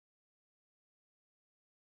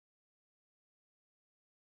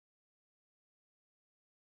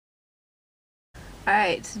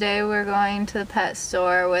Alright, today we're going to the pet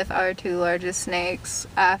store with our two largest snakes,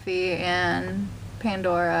 Affy and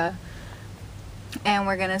Pandora, and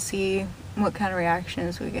we're gonna see what kind of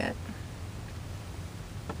reactions we get.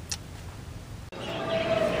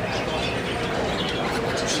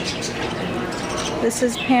 This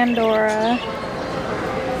is Pandora.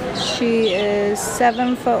 She is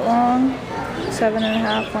 7 foot long,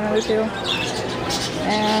 7.5, one of the two,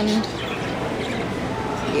 and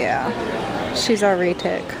yeah. She's our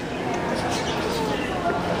retic.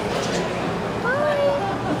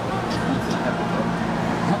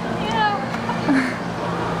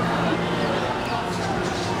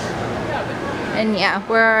 And yeah,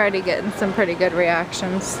 we're already getting some pretty good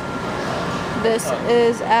reactions. This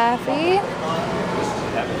is Affy.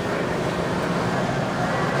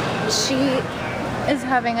 She is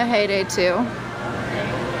having a heyday too.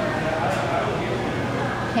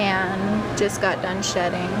 Pan just got done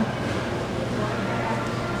shedding.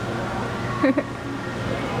 This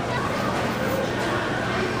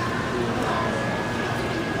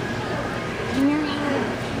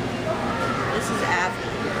is Affy.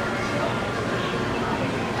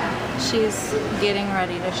 She's getting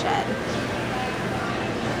ready to shed.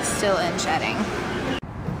 Still in shedding.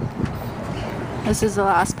 This is the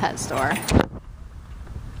last pet store.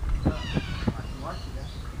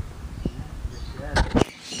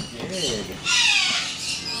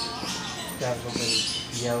 Got a little bit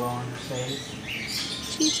of yellow on her face.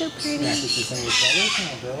 She's so pretty. Yeah, she's some of your feathers on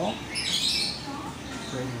the bill.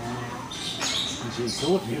 Pretty nice. And she was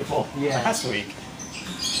so beautiful last week.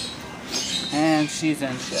 And she's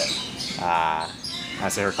in shit. I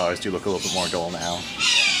say her colors do look a little bit more dull now.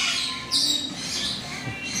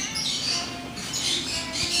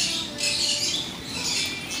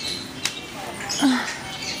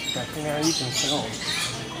 I think now you can film.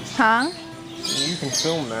 Huh? You can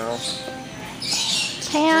film now.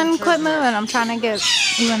 Pan, quit moving. I'm trying to get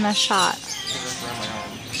you in the shot.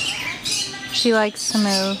 She likes to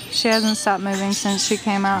move. She hasn't stopped moving since she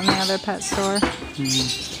came out in the other pet store.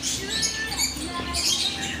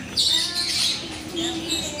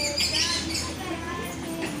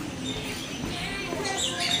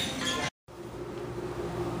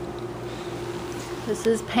 This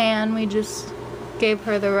is Pan. We just gave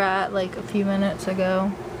her the rat like a few minutes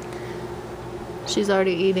ago. She's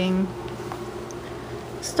already eating.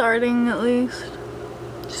 Starting at least.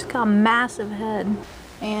 She's got a massive head.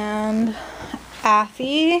 And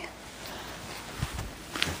Affy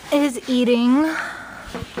is eating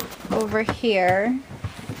over here.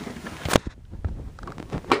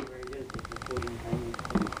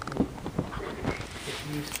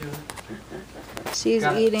 She's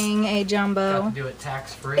eating a jumbo. Got to do it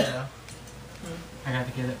tax-free though. I got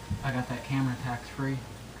to get it. I got that camera tax-free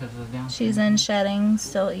because of the down. She's in shedding,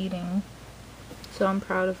 still eating. So I'm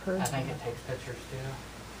proud of her. I think it takes pictures too.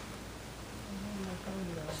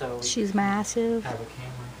 So she's massive. Have a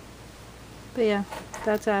camera. But yeah,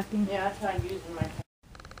 that's Affy. Yeah, I tried using my.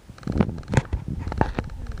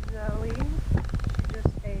 Zoe, she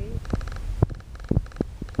just ate.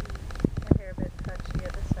 Her hair a bit touchy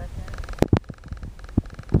at the second.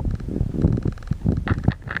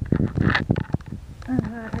 I've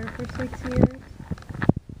had her for 6 years.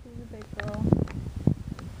 She's a big girl.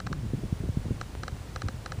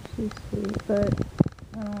 She's sweet, but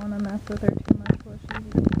I don't want to mess with her too much while she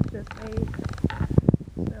just ate.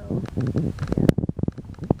 So, yeah.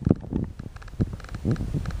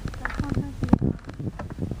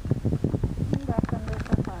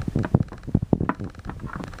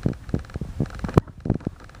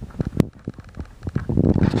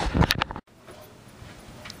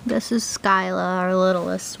 This is Skyla, our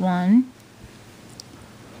littlest one.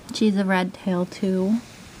 She's a red tail too.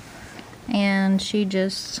 And she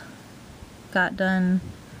just got done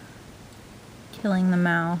killing the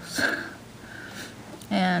mouse.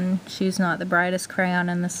 And she's not the brightest crayon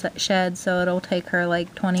in the shed, so it'll take her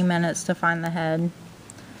like 20 minutes to find the head.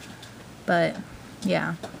 But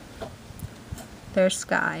yeah, there's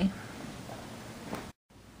Sky.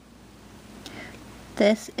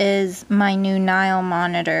 This is my new Nile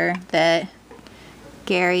monitor that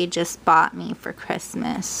Gary just bought me for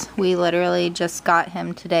Christmas. We literally just got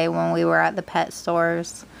him today when we were at the pet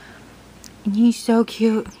stores. And he's so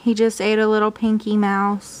cute. He just ate a little pinky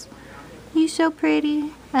mouse. He's so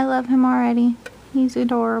pretty. I love him already. He's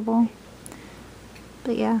adorable.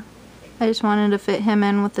 But yeah, I just wanted to fit him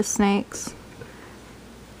in with the snakes.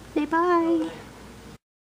 Say bye.